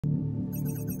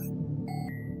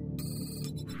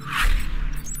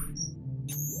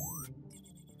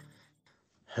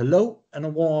Hello and a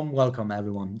warm welcome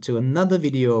everyone to another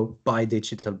video by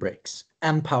Digital Bricks,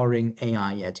 empowering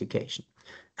AI education.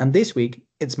 And this week,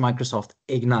 it's Microsoft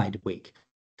Ignite week.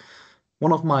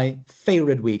 One of my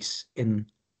favorite weeks in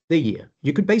the year.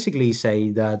 You could basically say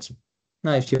that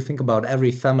now, if you think about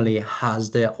every family has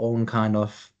their own kind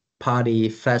of party,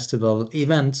 festival,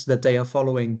 events that they are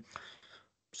following.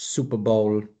 Super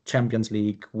Bowl, Champions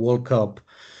League, World Cup,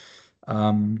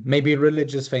 maybe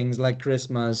religious things like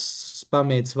Christmas, Bar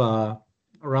Mitzvah,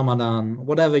 Ramadan,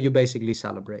 whatever you basically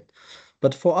celebrate.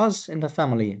 But for us in the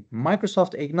family,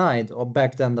 Microsoft Ignite, or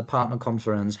back then the partner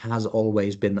conference, has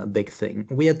always been a big thing.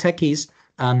 We are techies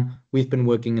and we've been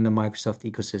working in the Microsoft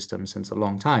ecosystem since a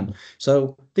long time.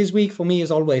 So this week for me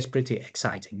is always pretty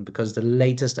exciting because the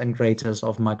latest and greatest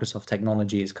of Microsoft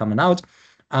technology is coming out.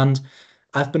 And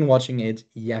I've been watching it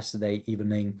yesterday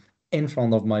evening in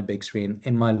front of my big screen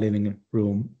in my living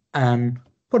room and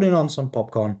putting on some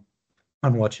popcorn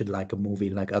and watch it like a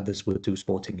movie, like others would do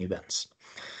sporting events.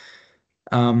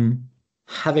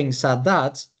 Having said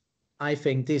that, I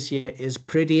think this year is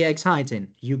pretty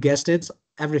exciting. You guessed it,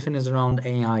 everything is around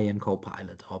AI and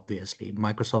CoPilot, obviously.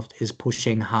 Microsoft is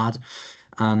pushing hard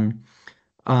and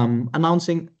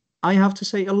announcing, I have to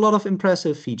say, a lot of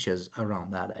impressive features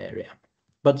around that area.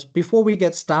 But before we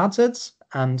get started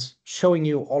and showing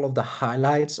you all of the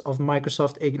highlights of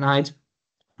Microsoft Ignite,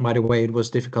 by the way, it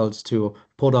was difficult to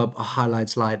put up a highlight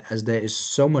slide as there is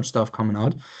so much stuff coming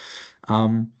out.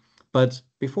 But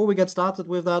before we get started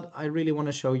with that, I really want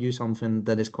to show you something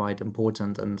that is quite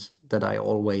important and that I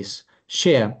always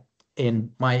share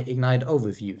in my Ignite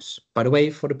overviews. By the way,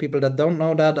 for the people that don't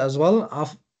know that as well,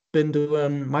 I've been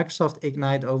doing Microsoft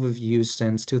Ignite overviews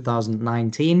since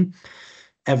 2019.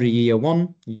 Every year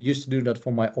one. Used to do that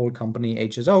for my old company,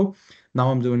 HSO.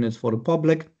 Now I'm doing it for the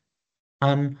public.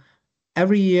 And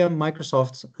every year,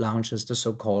 Microsoft launches the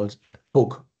so-called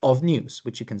Book of News,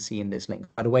 which you can see in this link.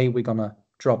 By the way, we're going to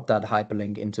drop that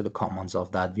hyperlink into the comments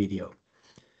of that video.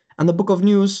 And the Book of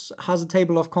News has a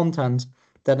table of content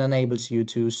that enables you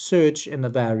to search in the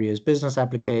various business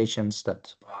applications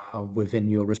that are within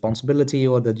your responsibility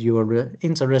or that you are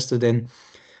interested in,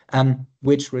 and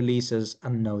which releases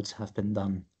and notes have been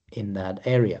done in that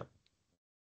area.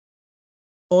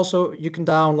 Also, you can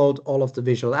download all of the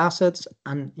visual assets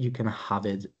and you can have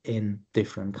it in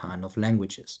different kind of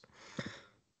languages.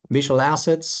 Visual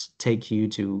assets take you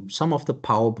to some of the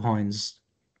PowerPoints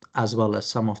as well as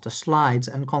some of the slides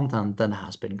and content that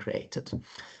has been created.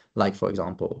 Like, for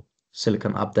example,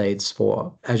 silicon updates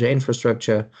for Azure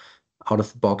infrastructure,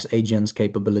 out-of-the-box agents,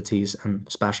 capabilities, and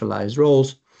specialized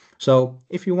roles. So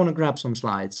if you want to grab some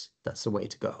slides, that's the way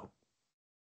to go.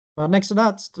 But next to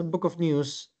that, the Book of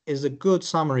News is a good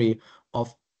summary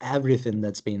of everything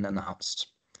that's been announced,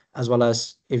 as well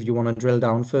as if you want to drill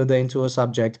down further into a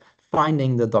subject,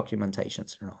 finding the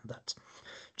documentations around that.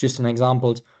 Just an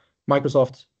example,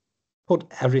 Microsoft put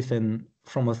everything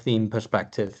from a theme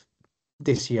perspective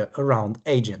this year around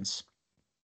agents.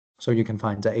 So you can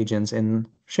find the agents in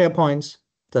SharePoint,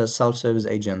 the self-service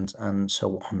agent, and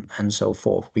so on and so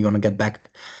forth. We're going to get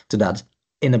back to that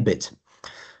in a bit.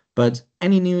 But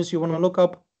any news you want to look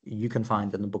up, you can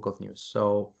find in the Book of News.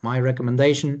 So my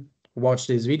recommendation, watch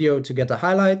this video to get the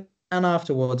highlight, and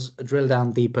afterwards drill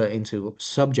down deeper into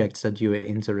subjects that you are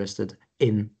interested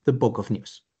in the Book of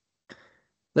News.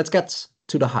 Let's get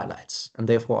to the highlights, and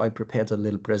therefore I prepared a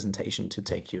little presentation to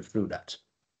take you through that.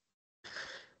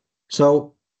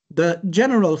 So the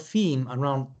general theme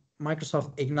around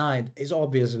Microsoft Ignite is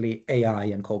obviously AI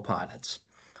and Copilot.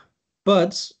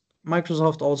 But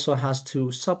Microsoft also has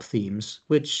two sub-themes,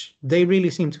 which they really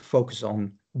seem to focus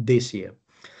on this year,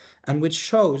 and which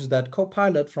shows that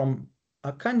Copilot from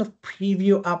a kind of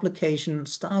preview application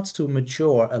starts to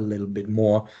mature a little bit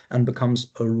more and becomes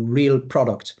a real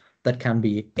product that can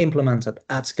be implemented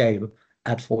at scale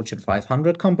at Fortune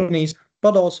 500 companies,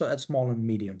 but also at small and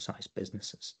medium-sized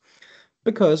businesses,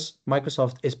 because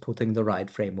Microsoft is putting the right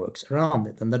frameworks around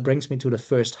it. And that brings me to the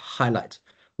first highlight,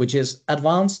 which is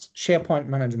advanced SharePoint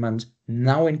management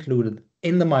now included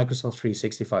in the Microsoft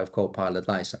 365 Copilot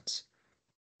license.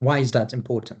 Why is that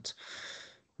important?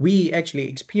 We actually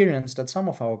experienced that some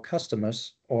of our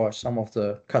customers or some of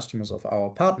the customers of our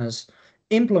partners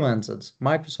implemented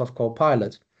Microsoft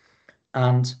Copilot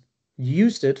and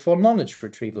used it for knowledge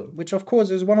retrieval, which of course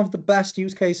is one of the best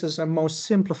use cases and most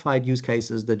simplified use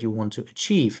cases that you want to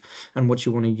achieve and what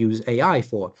you want to use AI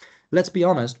for. Let's be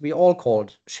honest, we all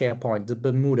called SharePoint the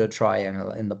Bermuda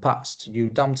Triangle in the past. You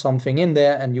dumped something in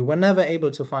there and you were never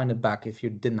able to find it back if you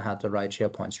didn't have the right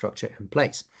SharePoint structure in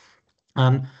place.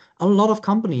 And a lot of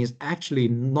companies actually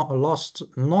not lost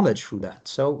knowledge through that.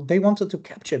 So they wanted to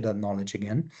capture that knowledge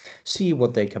again, see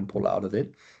what they can pull out of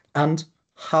it, and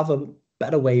have a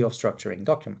better way of structuring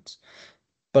documents.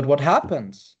 But what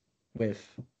happens with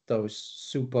those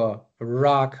super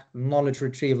RAG knowledge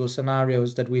retrieval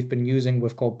scenarios that we've been using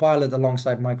with CoPilot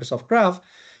alongside Microsoft Graph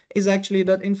is actually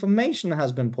that information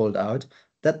has been pulled out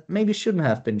that maybe shouldn't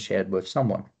have been shared with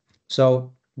someone.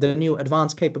 So the new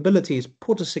advanced capabilities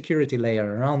put a security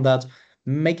layer around that,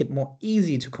 make it more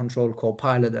easy to control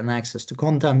CoPilot and access to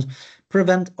content,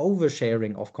 prevent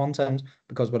oversharing of content,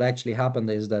 because what actually happened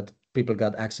is that people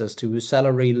got access to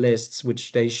salary lists,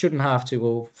 which they shouldn't have to,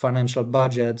 or financial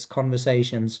budgets,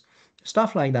 conversations,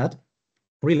 stuff like that.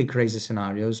 Really crazy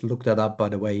scenarios. Look that up, by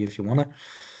the way, if you want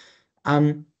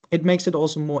to. It makes it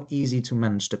also more easy to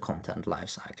manage the content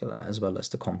lifecycle as well as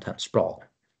the content sprawl.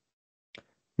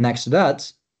 Next to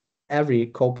that, every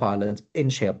Copilot in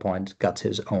SharePoint got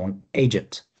his own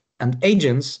agent. And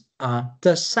agents are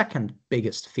the second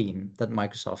biggest theme that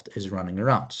Microsoft is running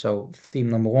around. So theme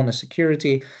number one is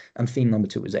security, and theme number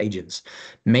two is agents,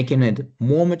 making it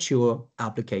more mature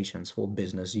applications for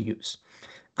business use.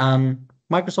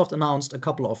 Microsoft announced a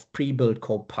couple of pre-built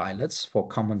Copilots for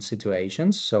common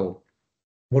situations. So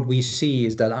what we see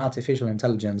is that artificial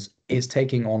intelligence is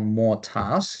taking on more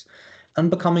tasks and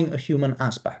becoming a human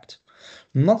aspect.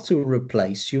 Not to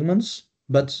replace humans,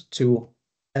 but to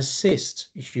assist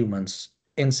humans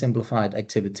in simplified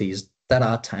activities that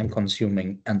are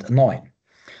time-consuming and annoying.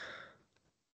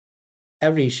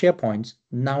 Every SharePoint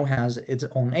now has its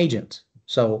own agent.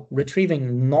 So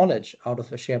retrieving knowledge out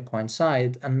of a SharePoint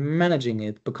site and managing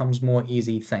it becomes more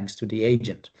easy thanks to the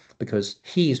agent, because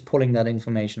he's pulling that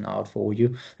information out for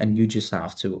you and you just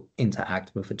have to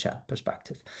interact with a chat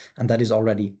perspective. And that is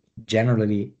already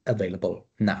generally available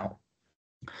now.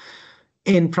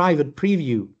 In private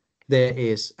preview, there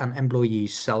is an employee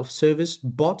self-service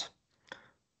bot,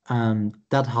 and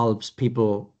that helps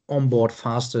people onboard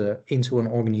faster into an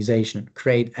organization,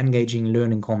 create engaging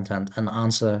learning content, and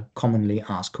answer commonly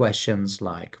asked questions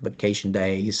like vacation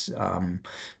days,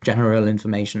 general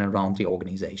information around the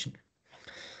organization.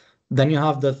 Then you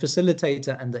have the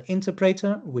facilitator and the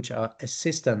interpreter, which are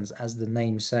assistants, as the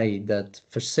name say, that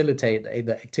facilitate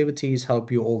either activities, help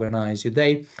you organize your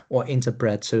day, or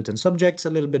interpret certain subjects a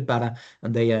little bit better,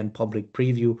 and they are in public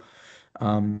preview.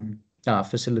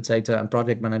 Facilitator and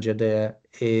project manager there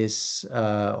is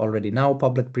already now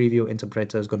public preview.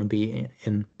 Interpreter is going to be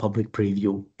in public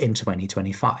preview in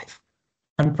 2025.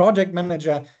 And project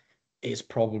manager is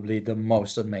probably the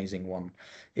most amazing one.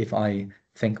 If I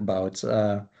think about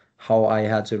how I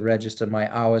had to register my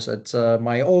hours at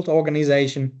my old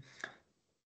organization,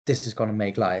 this is going to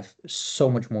make life so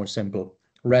much more simple.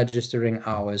 Registering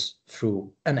hours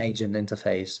through an agent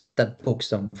interface that books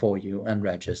them for you and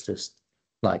registers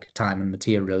like time and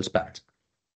material spent.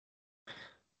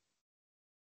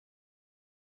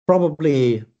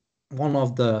 Probably one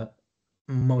of the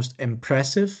most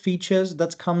impressive features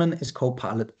that's common is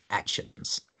Copilot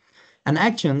Actions. And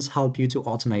actions help you to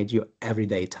automate your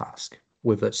everyday task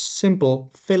with a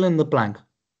simple fill-in-the-blank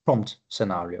prompt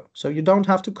scenario. So you don't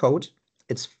have to code.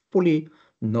 It's fully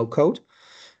no code.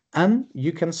 And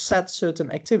you can set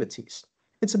certain activities.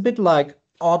 It's a bit like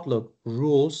Outlook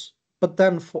rules, but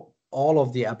then for all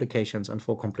of the applications and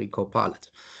for complete Copilot.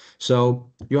 So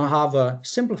you have a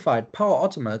simplified Power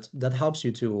Automate that helps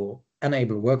you to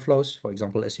enable workflows. For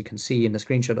example, as you can see in the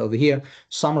screenshot over here,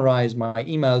 summarize my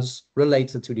emails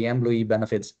related to the employee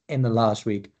benefits in the last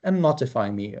week and notify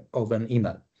me over an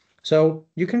email. So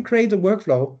you can create a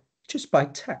workflow just by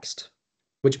text,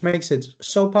 which makes it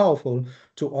so powerful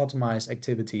to automate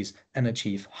activities and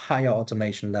achieve higher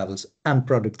automation levels and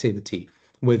productivity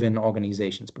within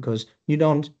organizations, because you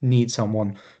don't need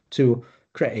someone to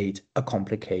create a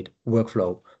complicated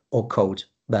workflow or code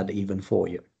that even for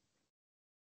you.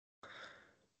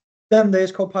 Then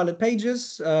there's CoPilot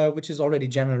Pages, which is already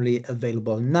generally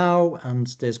available now, and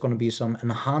there's going to be some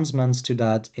enhancements to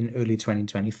that in early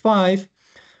 2025.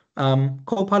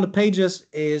 CoPilot Pages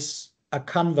is a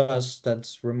canvas that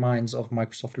reminds of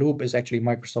Microsoft Loop, is actually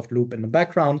Microsoft Loop in the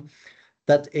background.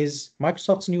 That is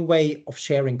Microsoft's new way of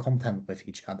sharing content with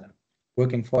each other,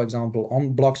 working, for example,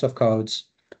 on blocks of codes,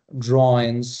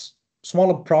 drawings,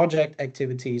 smaller project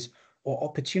activities, or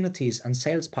opportunities and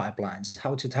sales pipelines,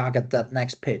 how to target that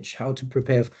next pitch, how to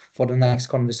prepare for the next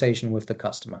conversation with the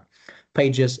customer.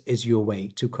 Pages is your way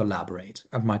to collaborate,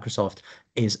 and Microsoft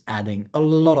is adding a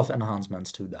lot of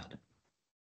enhancements to that.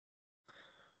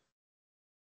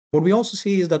 What we also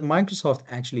see is that Microsoft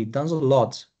actually does a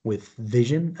lot with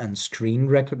vision and screen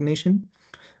recognition.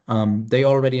 They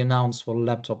already announced for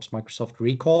laptops Microsoft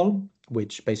Recall,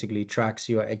 which basically tracks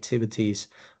your activities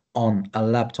on a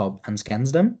laptop and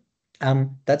scans them.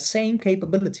 That same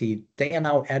capability they are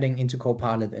now adding into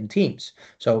Copilot and Teams.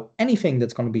 So anything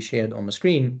that's going to be shared on the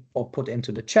screen or put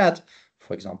into the chat,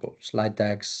 for example, slide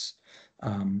decks,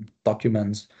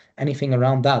 documents, anything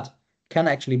around that can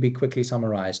actually be quickly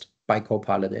summarized by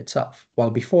Copilot itself.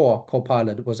 While before,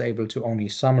 Copilot was able to only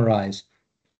summarize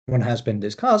what has been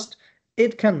discussed,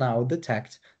 it can now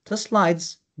detect the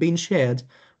slides being shared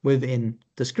within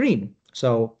the screen.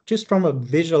 So just from a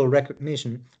visual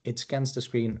recognition, it scans the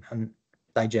screen and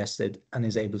digests it and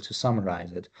is able to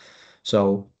summarize it.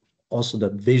 So also the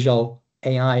visual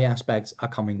AI aspects are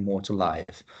coming more to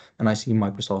life. And I see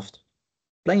Microsoft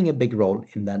playing a big role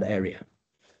in that area.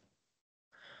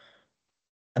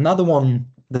 Another one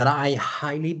that I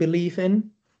highly believe in,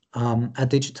 at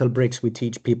Digital Bricks, we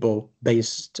teach people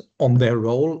based on their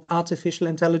role artificial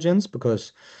intelligence,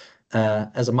 because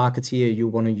as a marketeer, you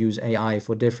want to use AI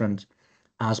for different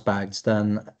aspects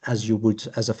than as you would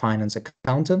as a finance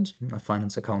accountant. A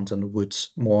finance accountant would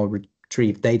more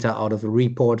retrieve data out of a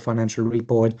report, financial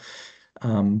report,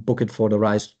 book it for the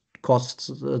right costs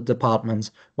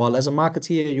departments. While as a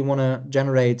marketeer, you want to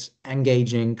generate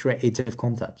engaging, creative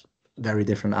content. Very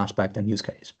different aspect and use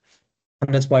case.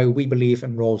 And that's why we believe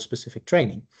in role-specific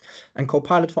training. And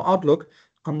Copilot for Outlook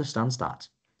understands that,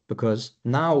 because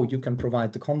now you can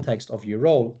provide the context of your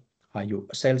role. Are you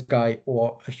a sales guy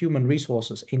or a human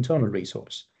resources, internal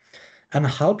resource? And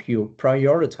help you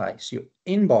prioritize your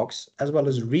inbox as well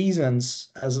as reasons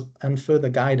and further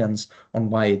guidance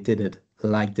on why it did it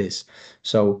like this.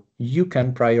 So you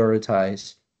can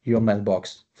prioritize your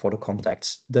mailbox for the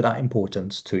contacts that are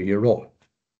important to your role.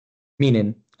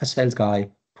 Meaning a sales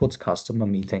guy puts customer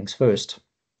meetings first.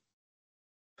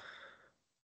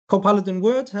 Copilot in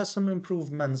Word has some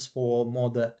improvements for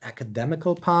more the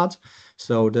academical part.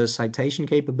 So the citation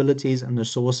capabilities and the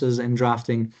sources in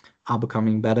drafting are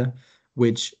becoming better,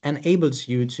 which enables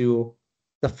you to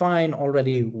define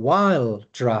already while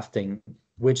drafting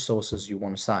which sources you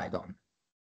want to cite on,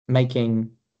 making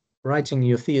writing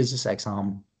your thesis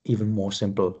exam even more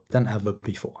simple than ever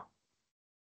before.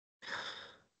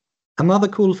 Another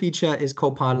cool feature is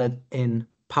Copilot in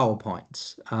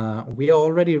PowerPoint. We are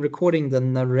already recording the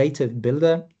narrative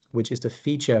builder, which is the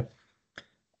feature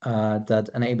that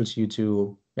enables you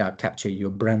to capture your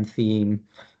brand theme,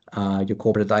 your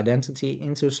corporate identity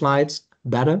into slides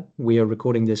better. We are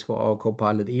recording this for our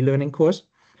Copilot e-learning course.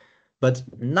 But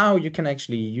now you can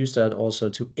actually use that also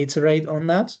to iterate on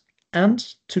that and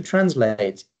to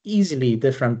translate easily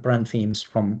different brand themes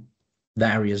from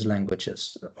various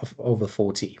languages of over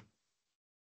 40.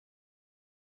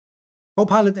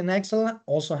 Copilot in Excel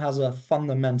also has a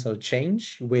fundamental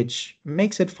change, which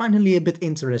makes it finally a bit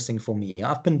interesting for me.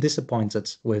 I've been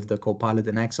disappointed with the Copilot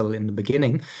in Excel in the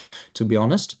beginning, to be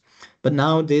honest, but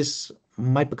now this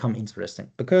might become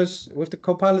interesting, because with the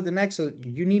Copilot in Excel,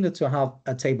 you needed to have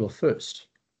a table first.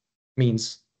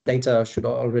 Means data should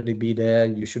already be there.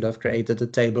 You should have created a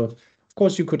table. Of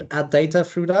course, you could add data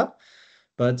through that,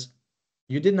 but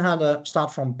you didn't have a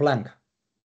start from blank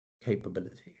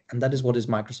capability. And that is what is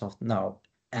Microsoft now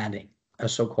adding, a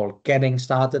so-called getting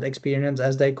started experience,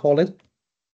 as they call it.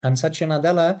 And Satya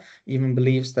Nadella even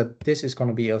believes that this is going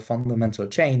to be a fundamental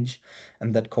change,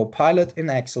 and that Copilot in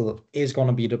Excel is going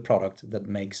to be the product that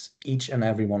makes each and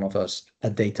every one of us a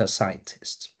data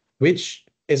scientist, which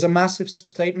is a massive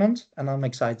statement, and I'm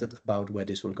excited about where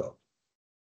this will go.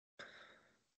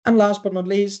 And last but not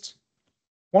least,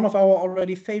 one of our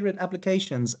already favorite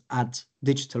applications at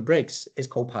Digital Bricks is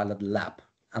Copilot Lab,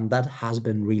 and that has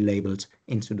been relabeled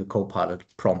into the Copilot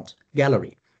Prompt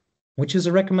Gallery, which is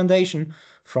a recommendation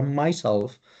from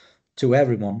myself to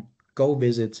everyone. Go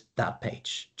visit that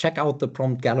page. Check out the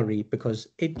Prompt Gallery, because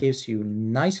it gives you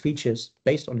nice features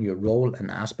based on your role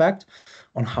and aspect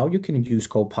on how you can use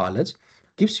Copilot,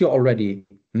 gives you already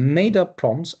made up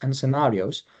prompts and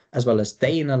scenarios, as well as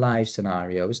day in a life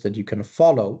scenarios that you can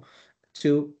follow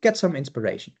to get some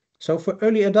inspiration. So for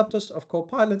early adopters of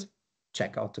Copilot,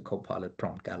 check out the Copilot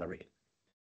Prompt Gallery.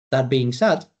 That being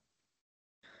said,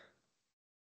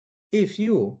 if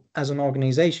you as an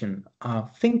organization are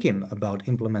thinking about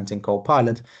implementing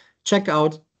Copilot, check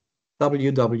out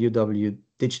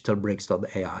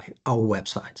www.digitalbricks.ai, our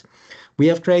website. We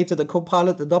have created a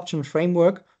Copilot adoption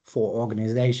framework for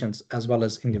organizations as well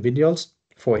as individuals.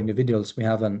 For individuals, we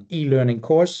have an e-learning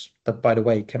course that, by the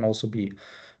way, can also be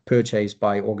purchased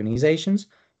by organizations.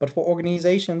 But for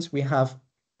organizations, we have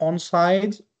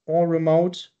on-site or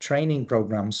remote training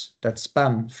programs that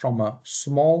span from a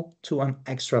small to an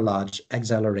extra large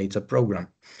accelerator program.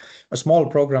 A small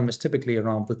program is typically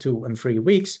around the 2 and 3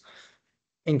 weeks,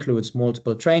 includes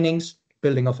multiple trainings,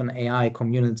 building of an AI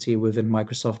community within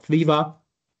Microsoft Viva,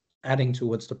 adding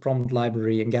towards the prompt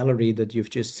library and gallery that you've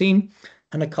just seen,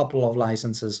 and a couple of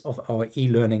licenses of our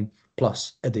e-learning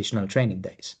plus additional training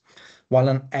days. While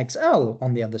an XL,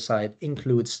 on the other side,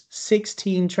 includes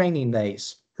 16 training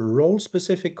days,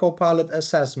 role-specific Copilot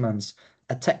assessments,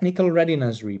 a technical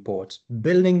readiness report,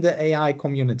 building the AI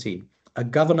community, a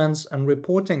governance and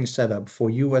reporting setup for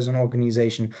you as an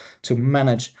organization to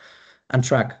manage and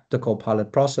track the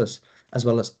Copilot process, as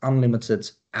well as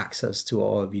unlimited access to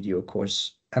our video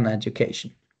course and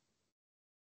education.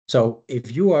 So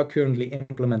if you are currently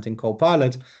implementing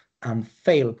Copilot and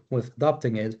fail with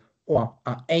adopting it, or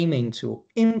are aiming to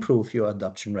improve your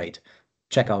adoption rate,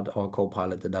 check out our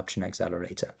Copilot Adoption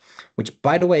Accelerator, which,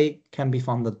 by the way, can be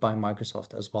funded by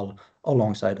Microsoft as well,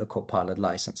 alongside a Copilot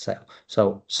license sale.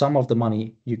 So some of the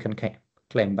money you can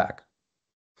claim back.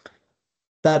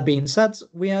 That being said,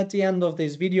 we are at the end of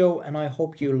this video, and I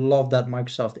hope you love that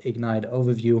Microsoft Ignite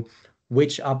overview.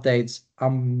 Which updates are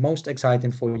most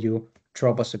exciting for you?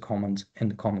 Drop us a comment in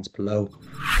the comments below.